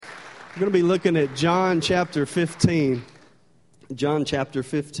We're going to be looking at John chapter 15. John chapter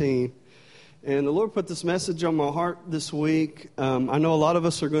 15. And the Lord put this message on my heart this week. I know a lot of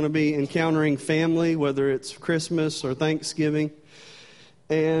us are going to be encountering family, whether it's Christmas or Thanksgiving.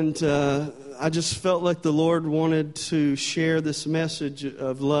 And I just felt like the Lord wanted to share this message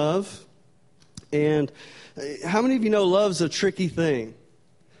of love. And how many of you know love's a tricky thing?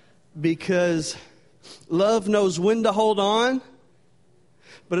 Because love knows when to hold on,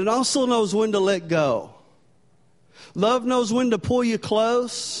 but it also knows when to let go. Love knows when to pull you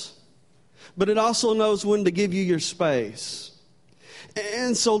close, but it also knows when to give you your space.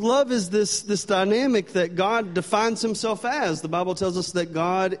 And so love is this dynamic that God defines himself as. The Bible tells us that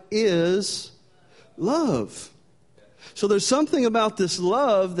God is love. So there's something about this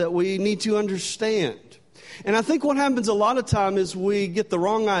love that we need to understand. And I think what happens a lot of time is we get the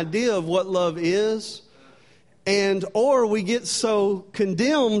wrong idea of what love is. Or we get so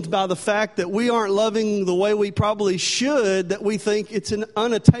condemned by the fact that we aren't loving the way we probably should that we think it's an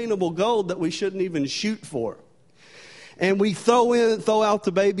unattainable goal that we shouldn't even shoot for. And we throw out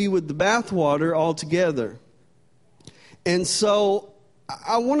the baby with the bathwater altogether. And so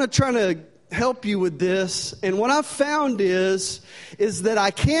I want to try to help you with this. And what I've found is that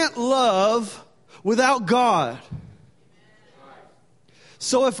I can't love without God.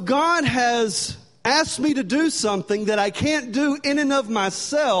 So if God has asked me to do something that I can't do in and of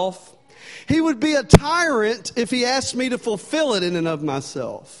myself, he would be a tyrant if he asked me to fulfill it in and of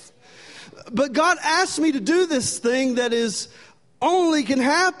myself. But God asked me to do this thing that is only can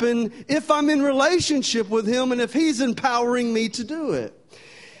happen if I'm in relationship with him and if he's empowering me to do it.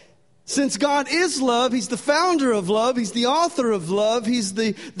 Since God is love, he's the founder of love, he's the author of love, he's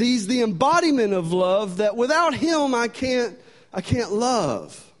the embodiment of love, that without him I can't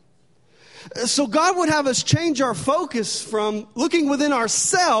love. So God would have us change our focus from looking within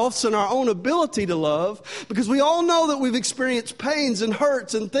ourselves and our own ability to love, because we all know that we've experienced pains and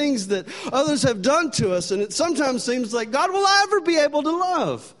hurts and things that others have done to us, and it sometimes seems like, God, will I ever be able to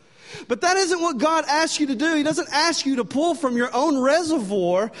love? But that isn't what God asks you to do. He doesn't ask you to pull from your own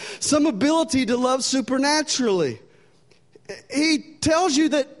reservoir some ability to love supernaturally. He tells you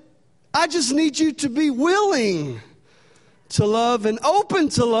that I just need you to be willing to love and open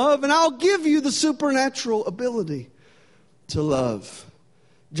to love, and I'll give you the supernatural ability to love.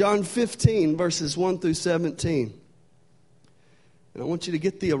 John 15, verses 1 through 17. And I want you to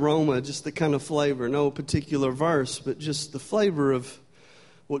get the aroma, just the kind of flavor, no particular verse, but just the flavor of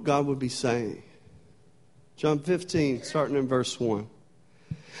what God would be saying. John 15, starting in verse 1.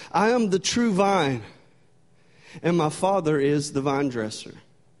 I am the true vine, and my Father is the vine dresser.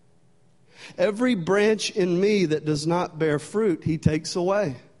 Every branch in me that does not bear fruit, he takes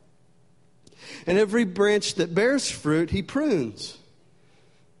away. And every branch that bears fruit, he prunes,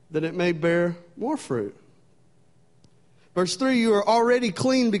 that it may bear more fruit. Verse 3, you are already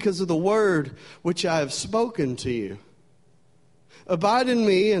clean because of the word which I have spoken to you. Abide in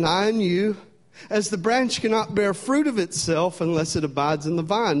me, and I in you. As the branch cannot bear fruit of itself unless it abides in the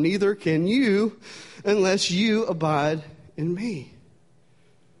vine, neither can you unless you abide in me.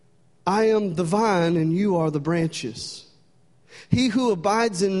 I am the vine, and you are the branches. He who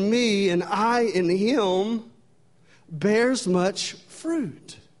abides in me, and I in him, bears much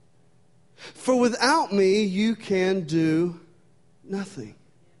fruit. For without me, you can do nothing.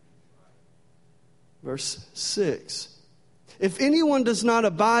 Verse 6. If anyone does not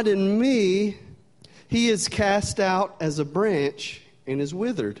abide in me, he is cast out as a branch and is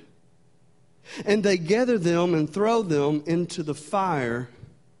withered. And they gather them and throw them into the fire,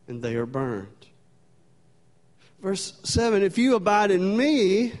 and they are burned. Verse 7, if you abide in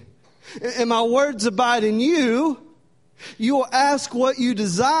me, and my words abide in you, you will ask what you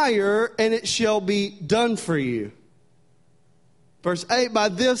desire, and it shall be done for you. Verse 8, by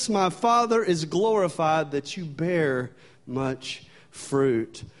this my Father is glorified, that you bear much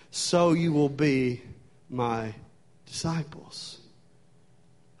fruit, so you will be my disciples.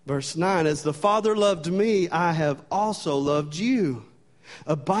 Verse 9, as the Father loved me, I have also loved you.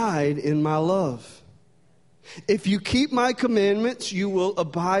 Abide in my love. If you keep my commandments, you will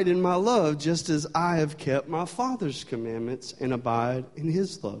abide in my love, just as I have kept my Father's commandments and abide in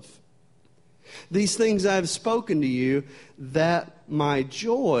his love. These things I have spoken to you, that my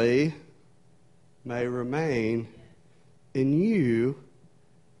joy may remain in you,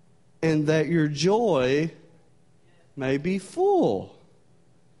 and that your joy may be full.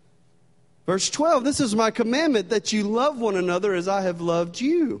 Verse 12, this is my commandment, that you love one another as I have loved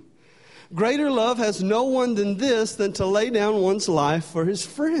you. Greater love has no one than this, than to lay down one's life for his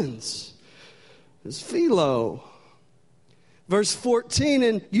friends. His philo. Verse 14,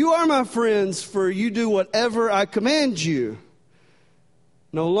 and you are my friends, for you do whatever I command you.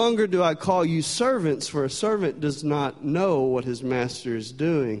 No longer do I call you servants, for a servant does not know what his master is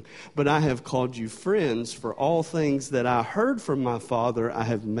doing. But I have called you friends, for all things that I heard from my Father I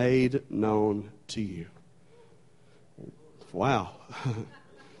have made known to you. Wow.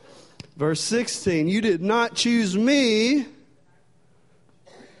 Verse 16, you did not choose me,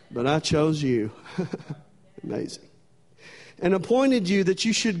 but I chose you. Amazing. And appointed you that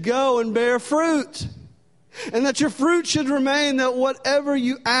you should go and bear fruit, and that your fruit should remain, that whatever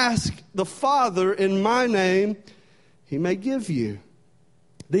you ask the Father in my name, he may give you.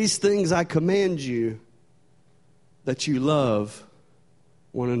 These things I command you, that you love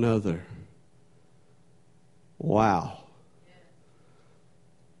one another. Wow.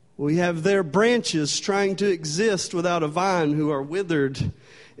 We have their branches trying to exist without a vine who are withered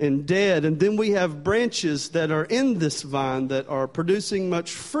and dead. And then we have branches that are in this vine that are producing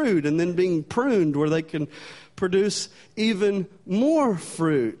much fruit and then being pruned where they can produce even more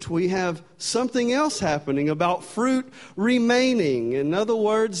fruit. We have something else happening about fruit remaining. In other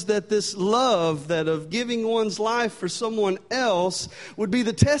words, that this love that of giving one's life for someone else would be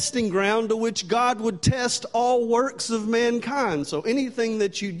the testing ground to which God would test all works of mankind. So anything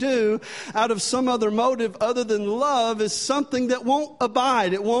that you do out of some other motive other than love is something that won't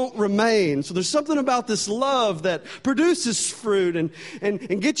abide. It won't remain. So there's something about this love that produces fruit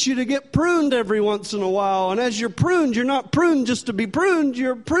and gets you to get pruned every once in a while. And as you're pruned, you're not pruned just to be pruned.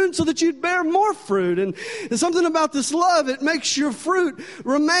 You're pruned so that you'd bear more fruit. And there's something about this love. It makes your fruit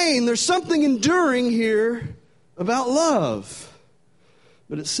remain. There's something enduring here about love.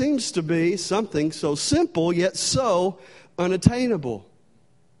 But it seems to be something so simple yet so unattainable.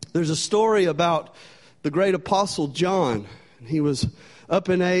 There's a story about the great apostle John. He was up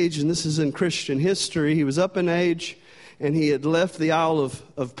in age, and this is in Christian history. He was up in age, and he had left the Isle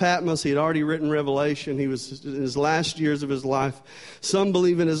of Patmos. He had already written Revelation. He was in his last years of his life. Some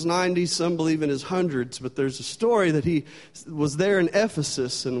believe in his 90s, some believe in his hundreds. But there's a story that he was there in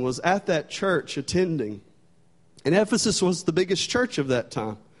Ephesus and was at that church attending. And Ephesus was the biggest church of that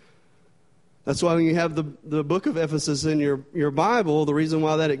time. That's why when you have the book of Ephesus in your Bible, the reason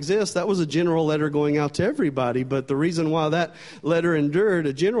why that exists, that was a general letter going out to everybody. But the reason why that letter endured,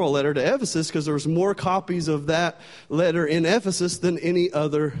 a general letter to Ephesus, because there was more copies of that letter in Ephesus than any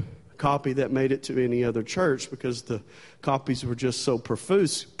other copy that made it to any other church, because the copies were just so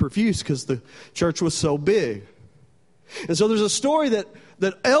profuse because the church was so big. And so there's a story that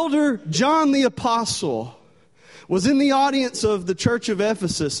Elder John the Apostle was in the audience of the church of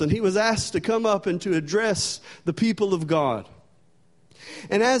Ephesus, and he was asked to come up and to address the people of God.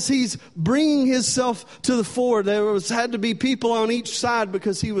 And as he's bringing himself to the fore, had to be people on each side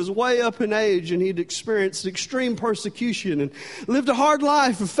because he was way up in age and he'd experienced extreme persecution and lived a hard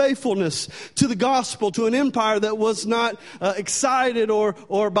life of faithfulness to the gospel, to an empire that was not excited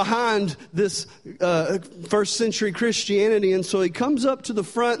or behind this first century Christianity. And so he comes up to the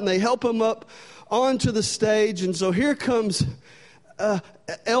front and they help him up onto the stage. And so here comes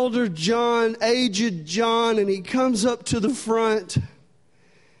Elder John, aged John, and he comes up to the front.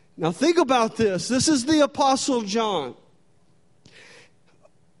 Now think about this. This is the Apostle John.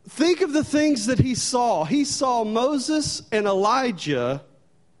 Think of the things that he saw. He saw Moses and Elijah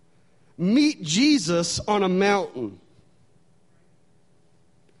meet Jesus on a mountain.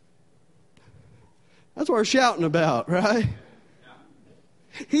 That's what we're shouting about, right?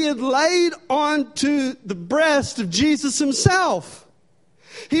 He had laid onto the breast of Jesus himself.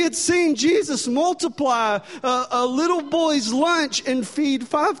 He had seen Jesus multiply a little boy's lunch and feed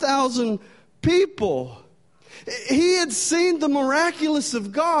 5,000 people. He had seen the miraculous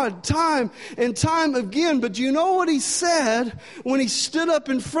of God time and time again. But do you know what he said when he stood up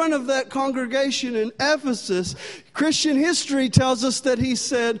in front of that congregation in Ephesus? Christian history tells us that he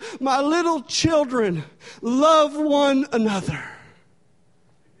said, "My little children, love one another."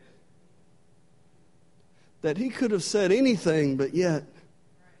 That he could have said anything, but yet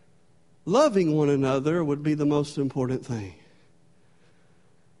loving one another would be the most important thing.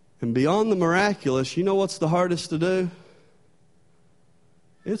 And beyond the miraculous, you know what's the hardest to do?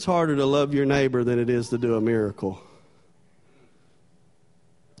 It's harder to love your neighbor than it is to do a miracle.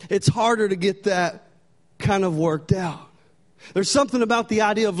 It's harder to get that kind of worked out. There's something about the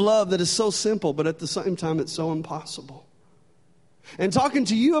idea of love that is so simple, but at the same time it's so impossible. And talking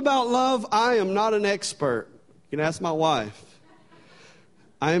to you about love, I am not an expert. You can ask my wife.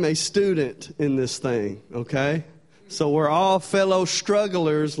 I am a student in this thing, okay? So we're all fellow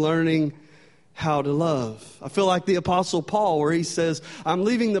strugglers learning how to love. I feel like the Apostle Paul, where he says, I'm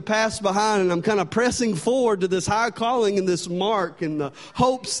leaving the past behind and I'm kind of pressing forward to this high calling and this mark and the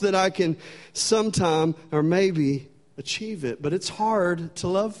hopes that I can sometime or maybe achieve it. But it's hard to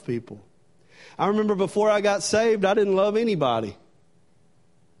love people. I remember before I got saved, I didn't love anybody.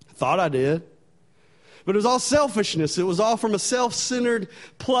 I thought I did. But it was all selfishness. It was all from a self-centered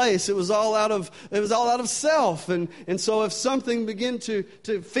place. It was all out of self. And so if something began to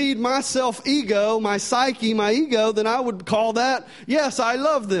feed my self-ego, my psyche, my ego, then I would call that, yes, I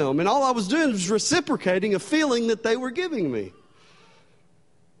love them. And all I was doing was reciprocating a feeling that they were giving me.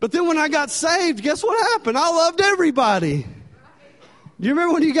 But then when I got saved, guess what happened? I loved everybody. Do you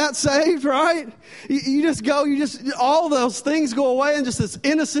remember when you got saved, right? All those things go away and just this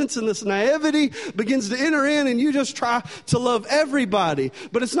innocence and this naivety begins to enter in and you just try to love everybody.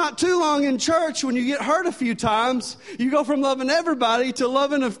 But it's not too long in church when you get hurt a few times, you go from loving everybody to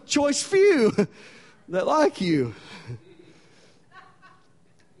loving a choice few that like you.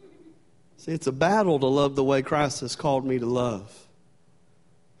 See, it's a battle to love the way Christ has called me to love.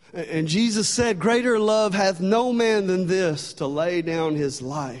 And Jesus said, greater love hath no man than this, to lay down his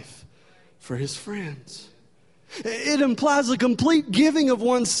life for his friends. It implies a complete giving of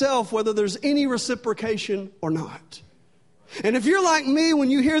oneself, whether there's any reciprocation or not. And if you're like me, when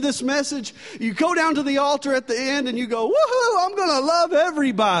you hear this message, you go down to the altar at the end and you go, woohoo, I'm going to love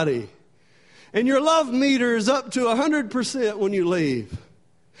everybody. And your love meter is up to 100% when you leave.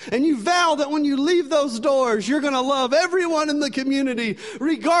 And you vow that when you leave those doors, you're going to love everyone in the community,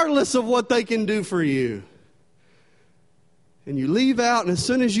 regardless of what they can do for you. And you leave out, and as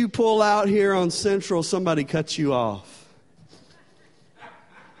soon as you pull out here on Central, somebody cuts you off.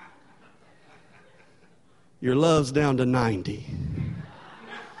 Your love's down to 90.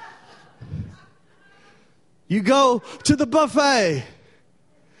 You go to the buffet.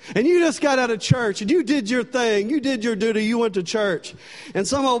 And you just got out of church and you did your thing. You did your duty. You went to church. And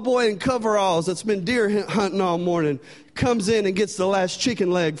some old boy in coveralls that's been deer hunting all morning comes in and gets the last chicken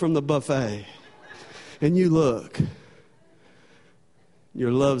leg from the buffet. And you look.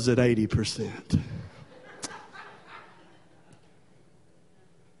 Your love's at 80%.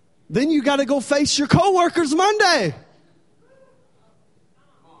 Then you got to go face your coworkers Monday.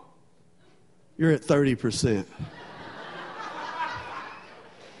 You're at 30%.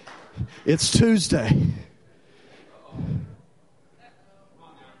 It's Tuesday.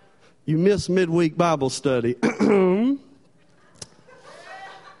 You missed midweek Bible study. You're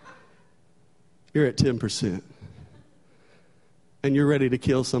at 10%. And you're ready to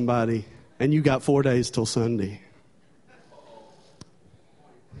kill somebody. And you got 4 days till Sunday.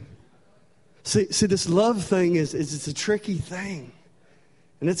 See, this love thing is it's a tricky thing.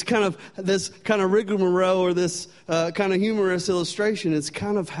 And it's kind of this kind of rigmarole or this kind of humorous illustration. It's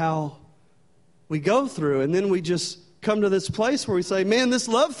kind of how we go through. And then we just come to this place where we say, man, this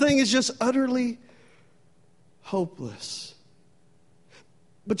love thing is just utterly hopeless.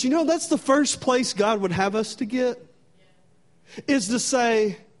 But you know, that's the first place God would have us to get. Is to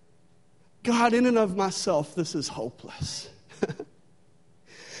say, God, in and of myself, this is hopeless.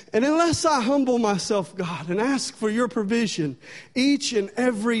 And unless I humble myself, God, and ask for your provision each and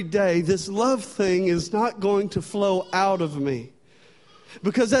every day, this love thing is not going to flow out of me.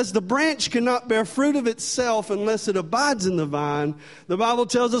 Because as the branch cannot bear fruit of itself unless it abides in the vine, the Bible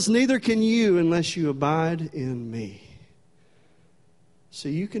tells us neither can you unless you abide in me. So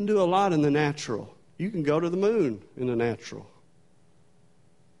you can do a lot in the natural. You can go to the moon in the natural.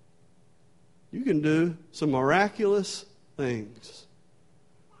 You can do some miraculous things.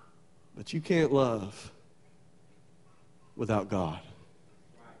 But you can't love without God.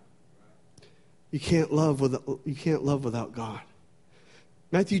 You can't love without God.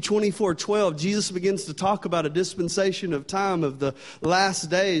 Matthew 24:12, Jesus begins to talk about a dispensation of time of the last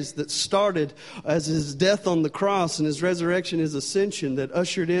days that started as his death on the cross and his resurrection, his ascension, that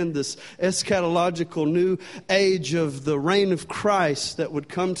ushered in this eschatological new age of the reign of Christ that would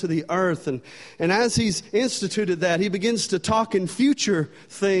come to the earth. And as he's instituted that, he begins to talk in future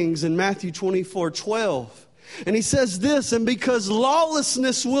things in Matthew 24:12. And he says this, and because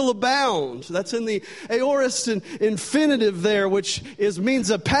lawlessness will abound. That's in the aorist infinitive there, which means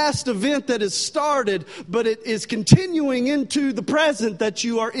a past event that has started, but it is continuing into the present that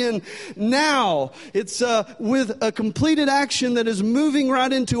you are in now. It's with a completed action that is moving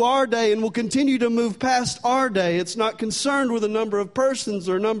right into our day and will continue to move past our day. It's not concerned with a number of persons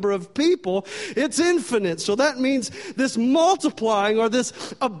or number of people. It's infinite. So that means this multiplying or this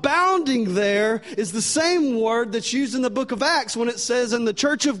abounding there is the same word that's used in the book of Acts when it says, and the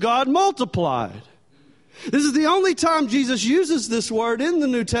church of God multiplied. This is the only time Jesus uses this word in the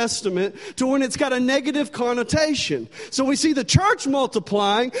New Testament to when it's got a negative connotation. So we see the church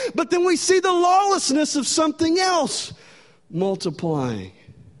multiplying, but then we see the lawlessness of something else multiplying.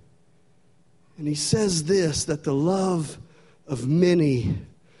 And he says this, that the love of many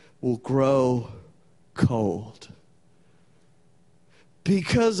will grow cold.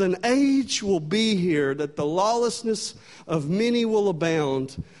 Because an age will be here that the lawlessness of many will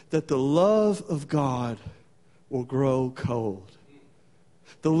abound, that the love of God will grow cold.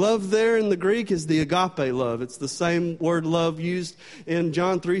 The love there in the Greek is the agape love. It's the same word love used in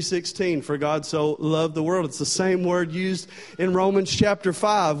John 3:16, for God so loved the world. It's the same word used in Romans chapter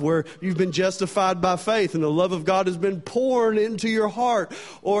 5, where you've been justified by faith and the love of God has been poured into your heart,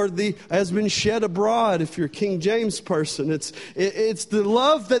 or has been shed abroad if you're a King James person. It's the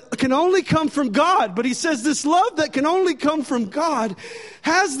love that can only come from God. But he says this love that can only come from God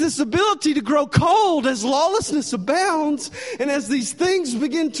has this ability to grow cold as lawlessness abounds, and as these things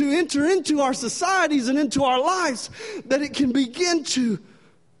begin to enter into our societies and into our lives, that it can begin to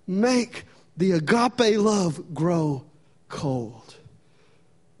make the agape love grow cold.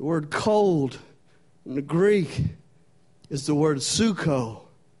 The word cold in the Greek is the word suko.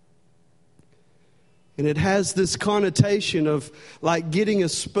 And it has this connotation of like getting a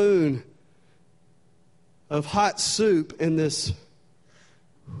spoon of hot soup and this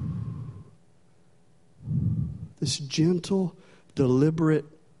gentle, deliberate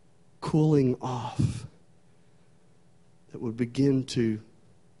cooling off that would begin to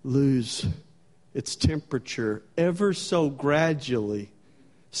lose its temperature ever so gradually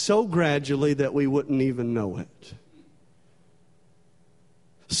that we wouldn't even know it.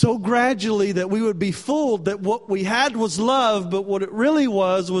 So gradually that we would be fooled that what we had was love, but what it really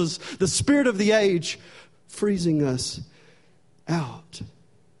was the spirit of the age freezing us out.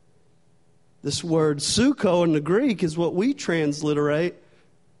 This word suko in the Greek is what we transliterate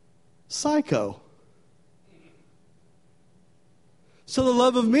psycho. So the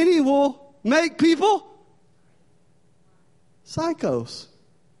love of many will make people psychos.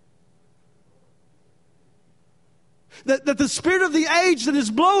 That the spirit of the age that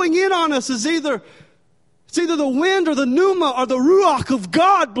is blowing in on us is either the wind or the pneuma or the ruach of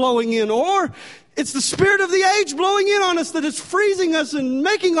God blowing in, or it's the spirit of the age blowing in on us that is freezing us and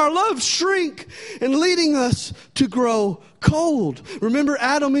making our love shrink and leading us to grow cold. Remember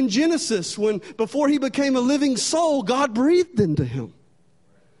Adam in Genesis, when before he became a living soul, God breathed into him.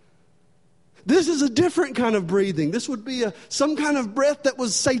 This is a different kind of breathing. This would be some kind of breath that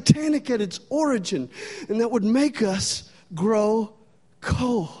was satanic at its origin, and that would make us grow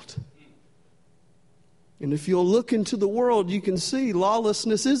cold. And if you'll look into the world, you can see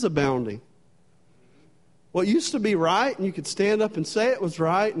lawlessness is abounding. What used to be right, and you could stand up and say it was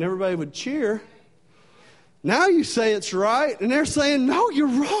right, and everybody would cheer. Now you say it's right, and they're saying, no, you're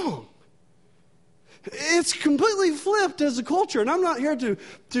wrong. It's completely flipped as a culture, and I'm not here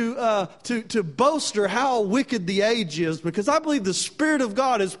to boast or how wicked the age is, because I believe the Spirit of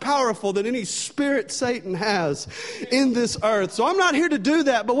God is powerful than any spirit Satan has in this earth. So I'm not here to do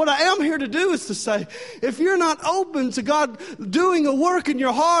that, but what I am here to do is to say, if you're not open to God doing a work in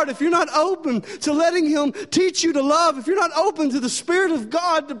your heart, if you're not open to letting Him teach you to love, if you're not open to the Spirit of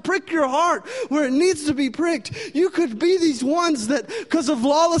God to prick your heart where it needs to be pricked, you could be these ones that, because of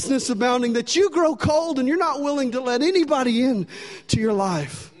lawlessness abounding, that you grow cold and you're not willing to let anybody in to your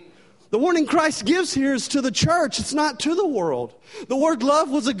life. The warning Christ gives here is to the church. It's not to the world. The word love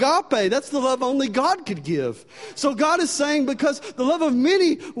was agape. That's the love only God could give. So God is saying, because the love of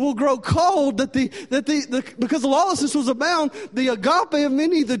many will grow cold, because lawlessness was abound, the agape of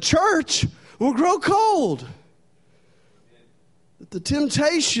many, the church, will grow cold. The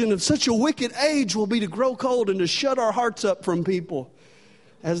temptation of such a wicked age will be to grow cold and to shut our hearts up from people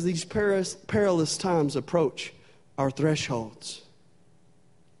as these perilous times approach our thresholds.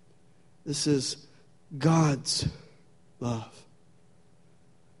 This is God's love.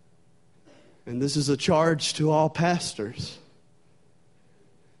 And this is a charge to all pastors.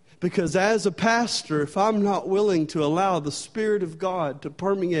 Because as a pastor, if I'm not willing to allow the Spirit of God to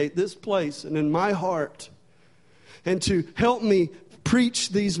permeate this place and in my heart, and to help me preach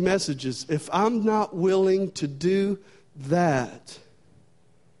these messages, if I'm not willing to do that,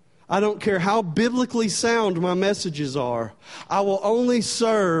 I don't care how biblically sound my messages are, I will only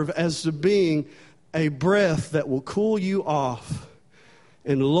serve as to being a breath that will cool you off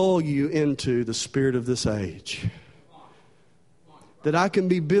and lull you into the spirit of this age. That I can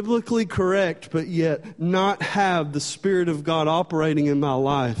be biblically correct, but yet not have the Spirit of God operating in my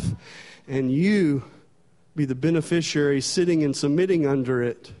life, and you be the beneficiary sitting and submitting under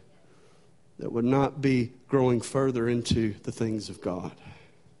it. that would not be growing further into the things of God.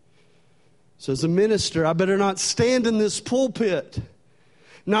 So as a minister, I better not stand in this pulpit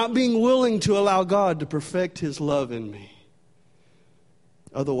not being willing to allow God to perfect His love in me.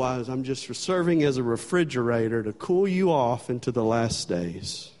 Otherwise, I'm just serving as a refrigerator to cool you off into the last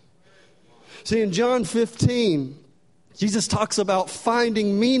days. See, in John 15, Jesus talks about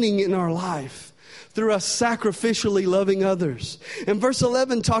finding meaning in our life through us sacrificially loving others. And verse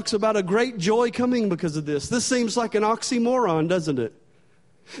 11 talks about a great joy coming because of this. This seems like an oxymoron, doesn't it?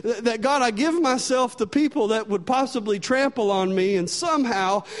 That God, I give myself to people that would possibly trample on me, and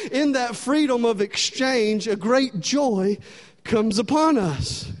somehow in that freedom of exchange, a great joy comes upon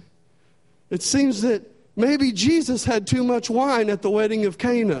us. It seems that maybe Jesus had too much wine at the wedding of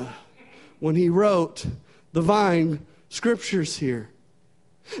Cana when He wrote the vine scriptures here.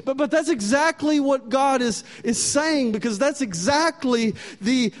 But that's exactly what God is saying, because that's exactly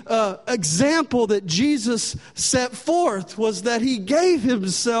the example that Jesus set forth, was that He gave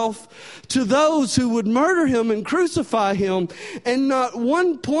Himself to those who would murder Him and crucify Him, and not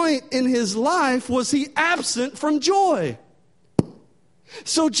one point in His life was He absent from joy.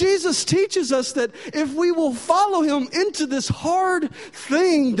 So Jesus teaches us that if we will follow Him into this hard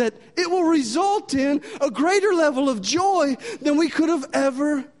thing, that it will result in a greater level of joy than we could have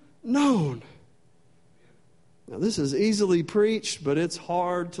ever known. Now, this is easily preached, but it's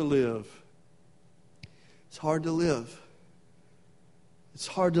hard to live. It's hard to live. It's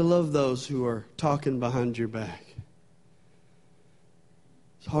hard to love those who are talking behind your back.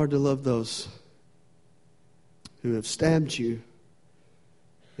 It's hard to love those who have stabbed you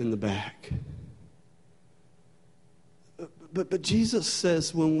in the back. But Jesus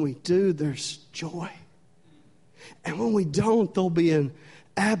says when we do, there's joy. And when we don't, there'll be an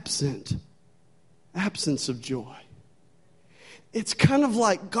absence of joy. It's kind of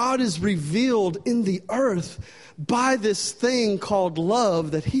like God is revealed in the earth by this thing called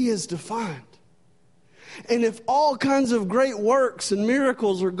love that He has defined. And if all kinds of great works and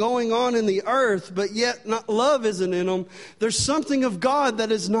miracles are going on in the earth, but yet love isn't in them, there's something of God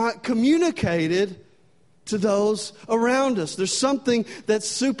that is not communicated to those around us. There's something that's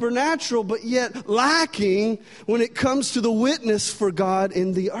supernatural, but yet lacking when it comes to the witness for God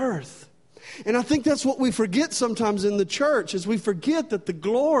in the earth. And I think that's what we forget sometimes in the church, is we forget that the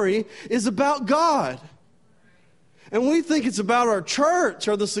glory is about God. And we think it's about our church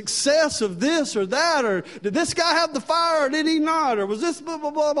or the success of this or that, or did this guy have the fire or did he not, or was this blah,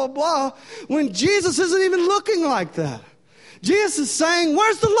 blah, blah, blah, blah, when Jesus isn't even looking like that. Jesus is saying,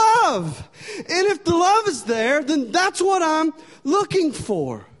 where's the love? And if the love is there, then that's what I'm looking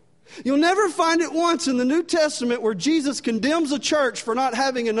for. You'll never find it once in the New Testament where Jesus condemns a church for not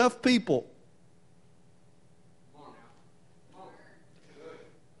having enough people.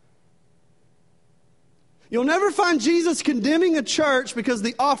 You'll never find Jesus condemning a church because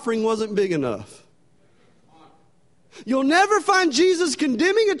the offering wasn't big enough. You'll never find Jesus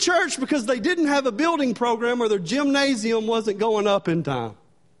condemning a church because they didn't have a building program or their gymnasium wasn't going up in time.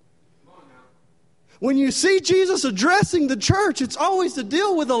 When you see Jesus addressing the church, it's always to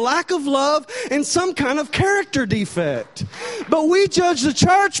deal with a lack of love and some kind of character defect. But we judge the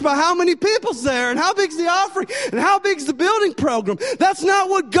church by how many people's there and how big's the offering and how big's the building program. That's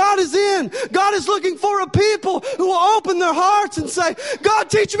not what God is in. God is looking for a people who will open their hearts and say, God,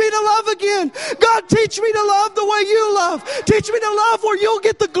 teach me to love again. God, teach me to love the way you love. Teach me to love where you'll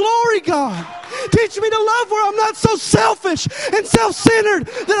get the glory, God. Teach me to love where I'm not so selfish and self-centered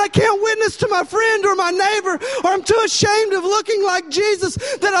that I can't witness to my friend or my neighbor, or I'm too ashamed of looking like Jesus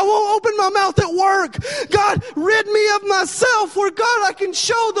that I won't open my mouth at work. God, rid me of myself where, God, I can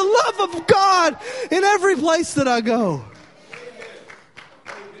show the love of God in every place that I go.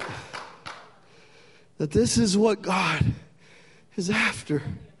 That this is what God is after.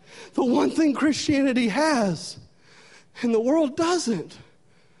 The one thing Christianity has and the world doesn't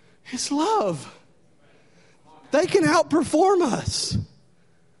is love. They can outperform us.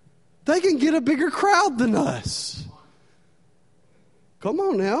 They can get a bigger crowd than us. Come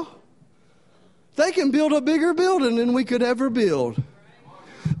on now. They can build a bigger building than we could ever build.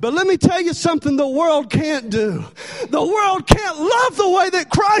 But let me tell you something the world can't do. The world can't love the way that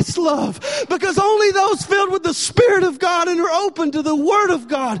Christ loved, because only those filled with the Spirit of God and are open to the Word of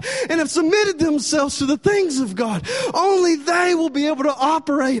God and have submitted themselves to the things of God, only they will be able to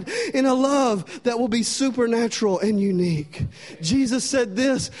operate in a love that will be supernatural and unique. Jesus said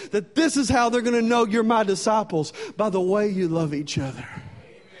this, that this is how they're going to know you're my disciples, by the way you love each other.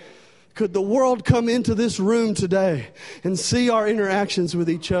 Could the world come into this room today and see our interactions with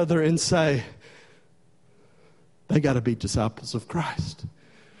each other and say, they got to be disciples of Christ?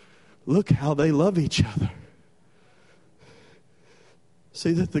 look how they love each other.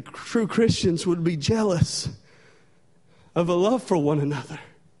 See, that the true Christians would be jealous of a love for one another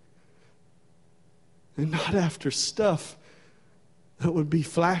and not after stuff that would be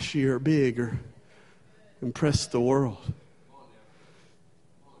flashy or big or impress the world.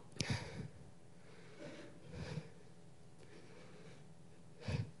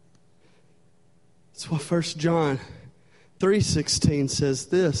 That's why 1 John 3:16 says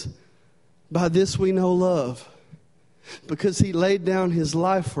this, by this we know love, because he laid down his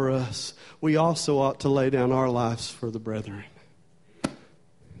life for us. We also ought to lay down our lives for the brethren. But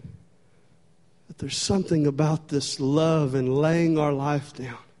there's something about this love and laying our life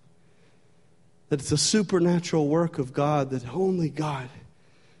down, that it's a supernatural work of God, that only God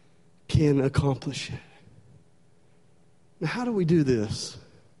can accomplish it. Now, how do we do this?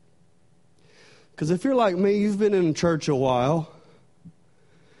 Because if you're like me, you've been in church a while.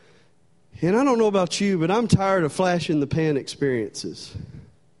 And I don't know about you, but I'm tired of flash in the pan experiences.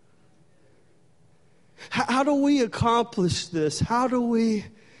 How do we accomplish this? How do we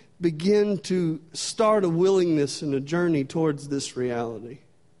begin to start a willingness and a journey towards this reality?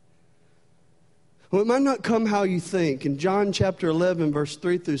 Well, it might not come how you think. In John chapter 11, verse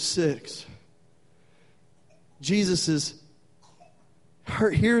 3 through 6, Jesus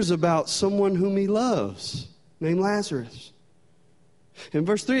hears about someone whom he loves, named Lazarus. In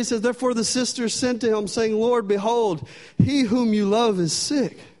verse 3 it says, therefore the sisters sent to him, saying, Lord, behold, he whom you love is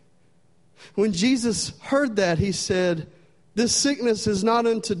sick. When Jesus heard that, he said, this sickness is not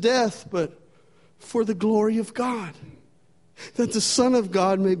unto death, but for the glory of God, that the Son of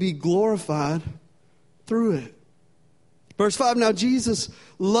God may be glorified through it. Verse 5, now Jesus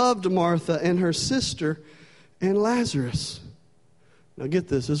loved Martha and her sister and Lazarus. Now get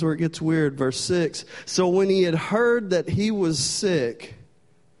this is where it gets weird. Verse 6, so when he had heard that he was sick,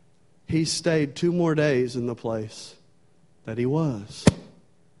 he stayed 2 more days in the place that he was.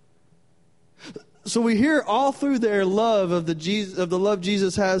 So we hear all through their love of the love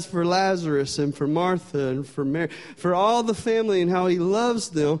Jesus has for Lazarus and for Martha and for Mary, for all the family and how he loves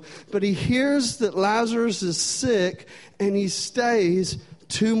them. But he hears that Lazarus is sick and he stays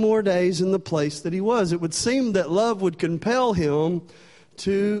 2 more days in the place that he was. It would seem that love would compel him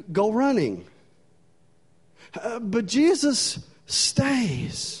to go running. But Jesus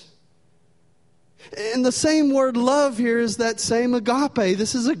stays. And the same word love here is that same agape.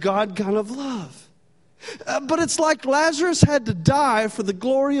 This is a God kind of love. But it's like Lazarus had to die for the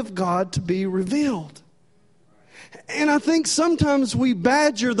glory of God to be revealed. And I think sometimes we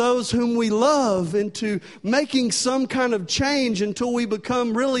badger those whom we love into making some kind of change until we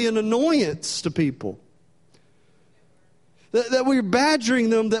become really an annoyance to people. That we're badgering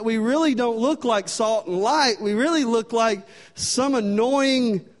them, that we really don't look like salt and light. We really look like some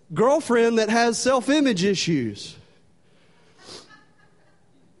annoying girlfriend that has self-image issues.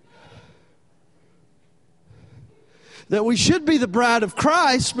 That we should be the bride of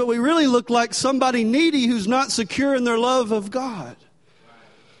Christ, but we really look like somebody needy who's not secure in their love of God.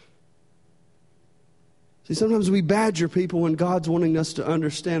 See, sometimes we badger people when God's wanting us to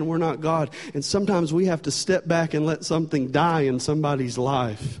understand we're not God. And sometimes we have to step back and let something die in somebody's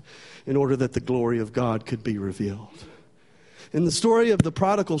life in order that the glory of God could be revealed. In the story of the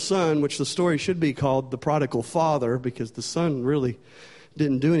prodigal son, which the story should be called the prodigal father, because the son really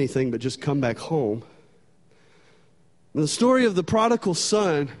didn't do anything but just come back home. In the story of the prodigal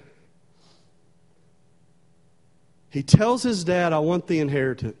son, he tells his dad, I want the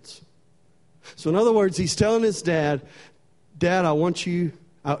inheritance. So in other words, he's telling his dad, Dad, I want you,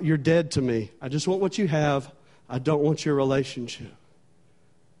 you're dead to me. I just want what you have. I don't want your relationship.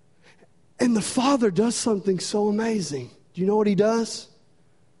 And the father does something so amazing. Do you know what he does?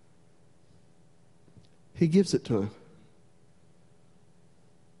 He gives it to him.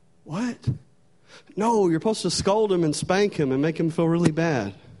 What? No, you're supposed to scold him and spank him and make him feel really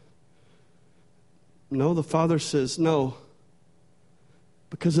bad. No, the father says, no.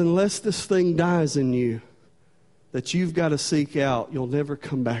 Because unless this thing dies in you that you've got to seek out, you'll never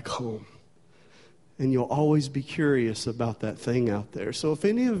come back home. And you'll always be curious about that thing out there. So if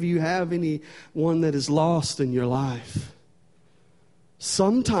any of you have anyone that is lost in your life,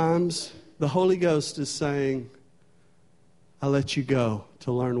 sometimes the Holy Ghost is saying, I let you go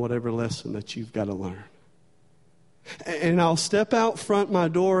to learn whatever lesson that you've got to learn. And I'll step out front my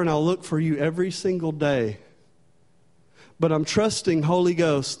door and I'll look for you every single day. But I'm trusting Holy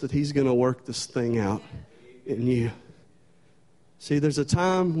Ghost that He's going to work this thing out in you. See, there's a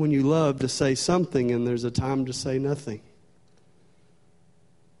time when you love to say something and there's a time to say nothing.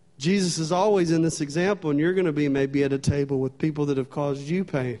 Jesus is always in this example, and you're going to be maybe at a table with people that have caused you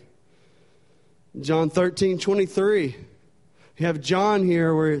pain. John 13:23. You have John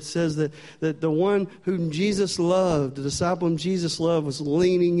here where it says that the one whom Jesus loved, the disciple whom Jesus loved, was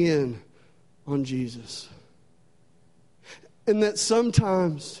leaning in on Jesus. And that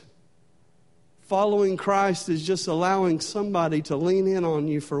sometimes following Christ is just allowing somebody to lean in on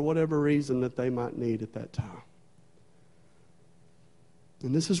you for whatever reason that they might need at that time.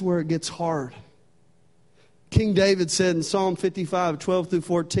 And this is where it gets hard. King David said in Psalm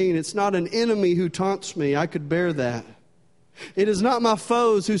 55:12-14, "It's not an enemy who taunts me, I could bear that. It is not my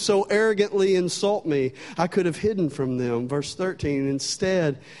foes who so arrogantly insult me, I could have hidden from them." Verse 13,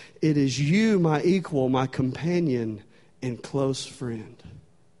 "Instead, it is you, my equal, my companion, and close friend."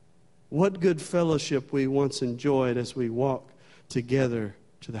 What good fellowship we once enjoyed as we walked together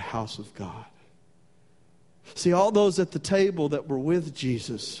to the house of God. See, all those at the table that were with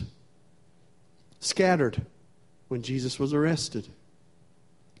Jesus scattered when Jesus was arrested.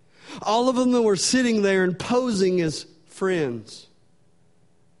 All of them that were sitting there and posing as friends.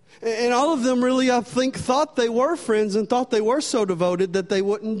 And all of them really, I think, thought they were friends and thought they were so devoted that they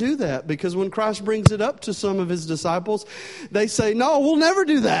wouldn't do that. Because when Christ brings it up to some of his disciples, they say, "No, we'll never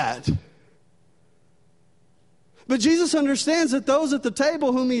do that." But Jesus understands that those at the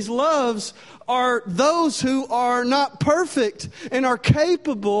table whom he loves are those who are not perfect and are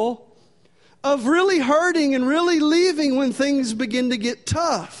capable of really hurting and really leaving when things begin to get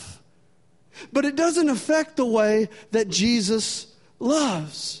tough. But it doesn't affect the way that Jesus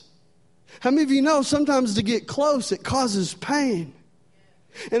loves. How many of you know sometimes to get close, it causes pain?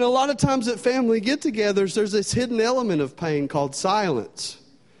 And a lot of times at family get-togethers, there's this hidden element of pain called silence,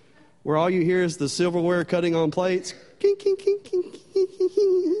 where all you hear is the silverware cutting on plates. King, king, king, king, king,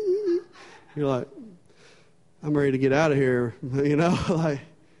 king. You're like, I'm ready to get out of here, you know, like.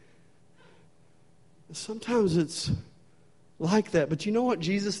 Sometimes it's like that. But you know what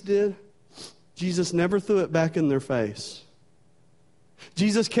Jesus did? Jesus never threw it back in their face.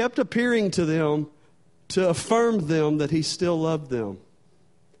 Jesus kept appearing to them to affirm them that he still loved them.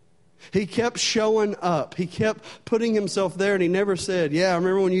 He kept showing up. He kept putting himself there, and he never said, "Yeah, I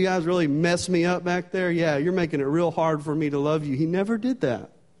remember when you guys really messed me up back there? Yeah, you're making it real hard for me to love you." He never did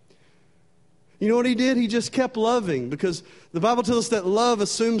that. You know what he did? He just kept loving, because the Bible tells us that love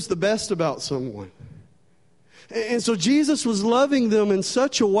assumes the best about someone. And so Jesus was loving them in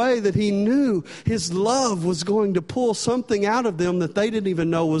such a way that he knew his love was going to pull something out of them that they didn't even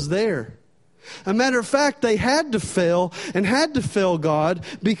know was there. A matter of fact, they had to fail and had to fail God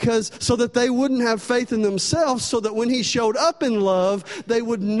so that they wouldn't have faith in themselves, so that when he showed up in love, they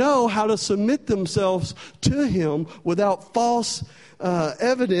would know how to submit themselves to him without false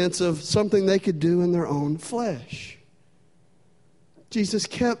evidence of something they could do in their own flesh. Jesus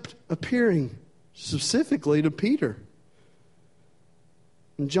kept appearing specifically to Peter.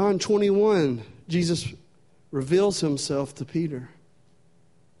 In John 21, Jesus reveals himself to Peter.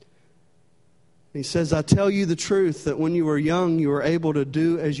 He says, "I tell you the truth, that when you were young, you were able to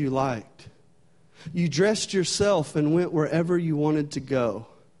do as you liked. You dressed yourself and went wherever you wanted to go.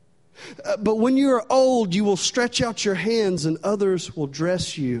 But when you are old, you will stretch out your hands and others will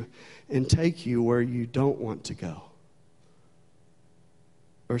dress you and take you where you don't want to go."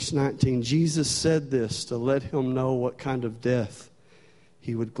 Verse 19, Jesus said this to let him know what kind of death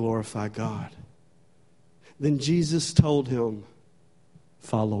he would glorify God. Then Jesus told him,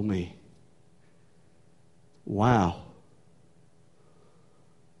 "Follow me." Wow.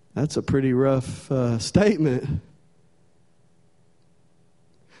 That's a pretty rough statement.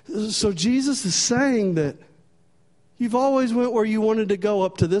 So Jesus is saying that you've always went where you wanted to go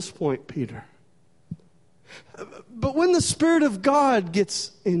up to this point, Peter. But when the Spirit of God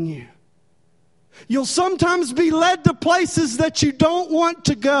gets in you, you'll sometimes be led to places that you don't want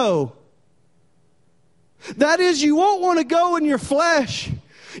to go. That is, you won't want to go in your flesh.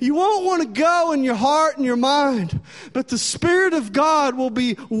 You won't want to go in your heart and your mind. But the Spirit of God will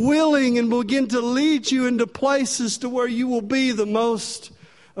be willing and will begin to lead you into places to where you will be the most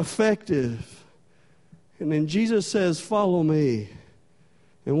effective. And then Jesus says, "Follow me."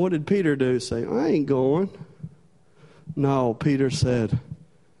 And what did Peter do? Say, "I ain't going." No, Peter said,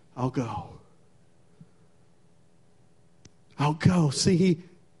 "I'll go. I'll go." See, he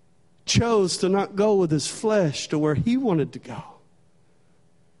chose to not go with his flesh to where he wanted to go.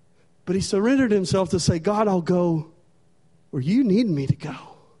 But he surrendered himself to say, "God, I'll go where you need me to go."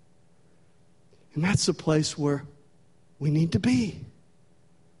 And that's the place where we need to be.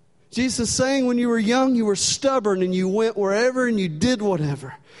 Jesus is saying when you were young, you were stubborn and you went wherever and you did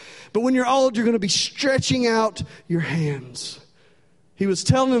whatever. But when you're old, you're going to be stretching out your hands. He was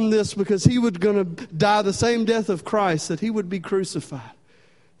telling them this because he was going to die the same death of Christ, that he would be crucified,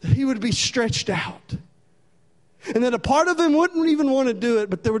 that he would be stretched out. And that a part of him wouldn't even want to do it,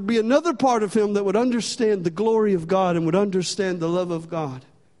 but there would be another part of him that would understand the glory of God and would understand the love of God.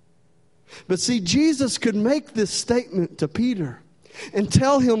 But see, Jesus could make this statement to Peter and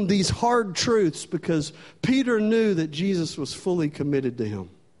tell him these hard truths because Peter knew that Jesus was fully committed to him.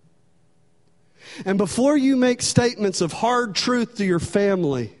 And before you make statements of hard truth to your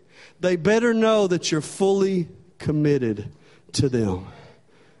family, they better know that you're fully committed to them.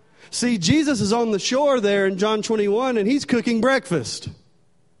 See, Jesus is on the shore there in John 21, and he's cooking breakfast.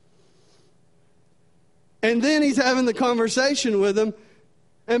 And then he's having the conversation with them,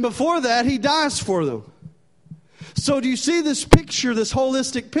 and before that, he dies for them. So do you see this picture, this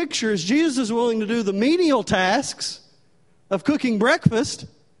holistic picture, is Jesus is willing to do the menial tasks of cooking breakfast,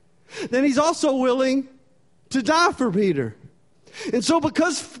 then he's also willing to die for Peter. And so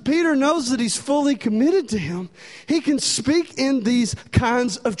because Peter knows that he's fully committed to him, he can speak in these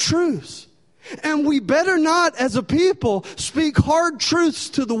kinds of truths. And we better not, as a people, speak hard truths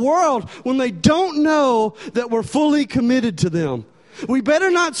to the world when they don't know that we're fully committed to them. We better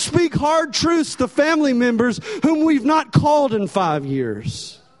not speak hard truths to family members whom we've not called in 5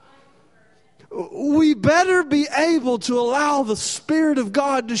 years. We better be able to allow the Spirit of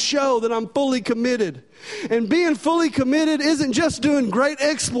God to show that I'm fully committed. And being fully committed isn't just doing great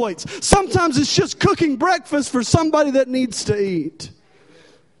exploits. Sometimes it's just cooking breakfast for somebody that needs to eat.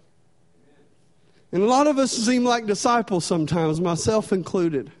 And a lot of us seem like disciples sometimes, myself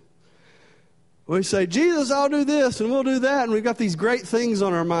included. We say, Jesus, I'll do this and we'll do that. And we've got these great things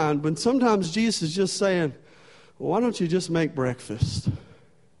on our mind. But sometimes Jesus is just saying, well, why don't you just make breakfast?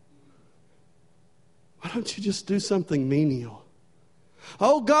 Why don't you just do something menial?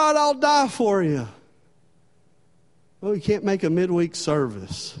 Oh, God, I'll die for you. Oh, you can't make a midweek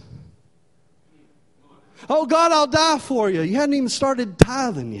service. Oh, God, I'll die for you. You hadn't even started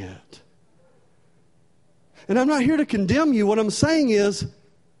tithing yet. And I'm not here to condemn you. What I'm saying is,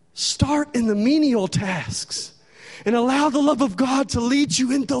 start in the menial tasks and allow the love of God to lead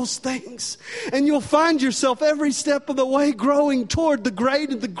you in those things. And you'll find yourself every step of the way growing toward the great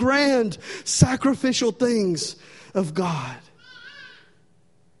and the grand sacrificial things of God.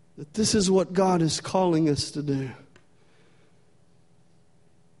 That this is what God is calling us to do.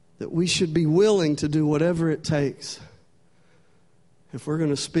 That we should be willing to do whatever it takes if we're going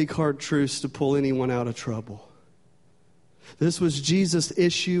to speak hard truths to pull anyone out of trouble. This was Jesus'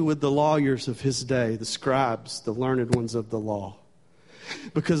 issue with the lawyers of his day, the scribes, the learned ones of the law.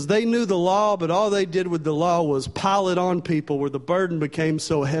 Because they knew the law, but all they did with the law was pile it on people where the burden became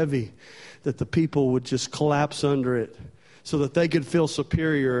so heavy that the people would just collapse under it so that they could feel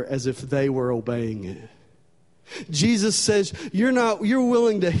superior as if they were obeying it. Jesus says you're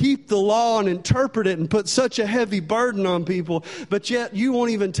willing to heap the law and interpret it and put such a heavy burden on people, but yet you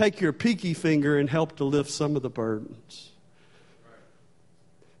won't even take your pinky finger and help to lift some of the burdens.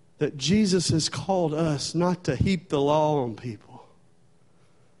 That Jesus has called us not to heap the law on people,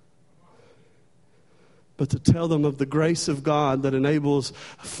 but to tell them of the grace of God that enables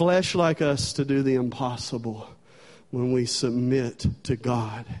flesh like us to do the impossible when we submit to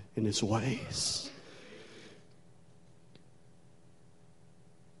God in His ways.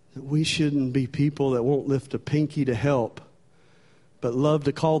 That we shouldn't be people that won't lift a pinky to help, but love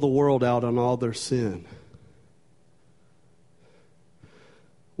to call the world out on all their sin.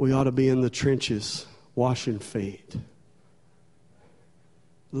 We ought to be in the trenches, washing feet,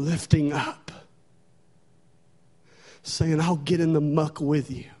 lifting up, saying, I'll get in the muck with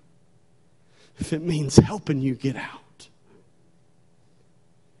you if it means helping you get out.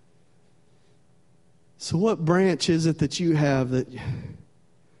 So what branch is it that you have that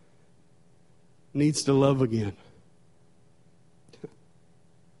needs to love again?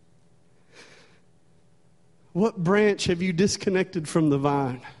 What branch have you disconnected from the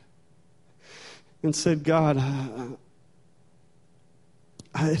vine and said, God,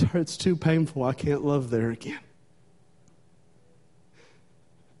 it's too painful. I can't love there again.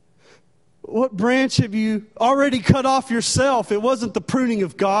 What branch have you already cut off yourself? It wasn't the pruning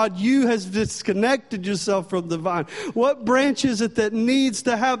of God. You have disconnected yourself from the vine. What branch is it that needs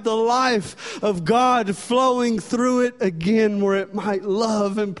to have the life of God flowing through it again where it might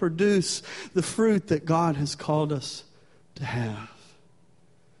love and produce the fruit that God has called us to have?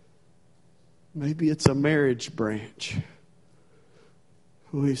 Maybe it's a marriage branch.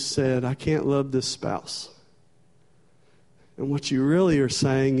 We said, I can't love this spouse. And what you really are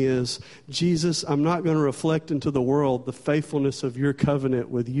saying is, Jesus, I'm not going to reflect into the world the faithfulness of your covenant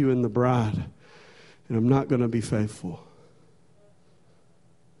with you and the bride. And I'm not going to be faithful.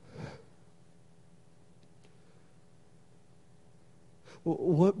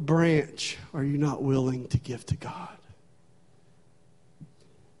 What branch are you not willing to give to God?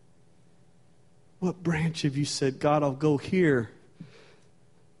 What branch have you said, God, I'll go here,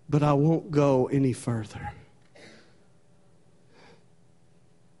 but I won't go any further?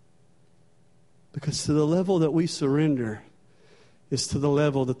 Because to the level that we surrender is to the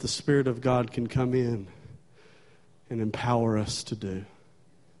level that the Spirit of God can come in and empower us to do.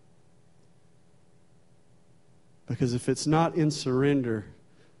 Because if it's not in surrender,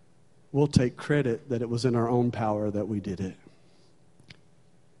 we'll take credit that it was in our own power that we did it.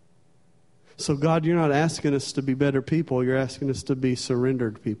 So God, you're not asking us to be better people. You're asking us to be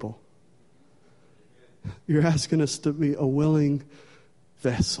surrendered people. You're asking us to be a willing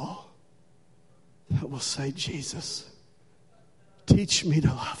vessel that will say, Jesus, teach me to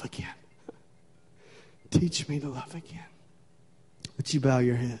love again. Teach me to love again. Would you bow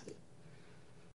your head?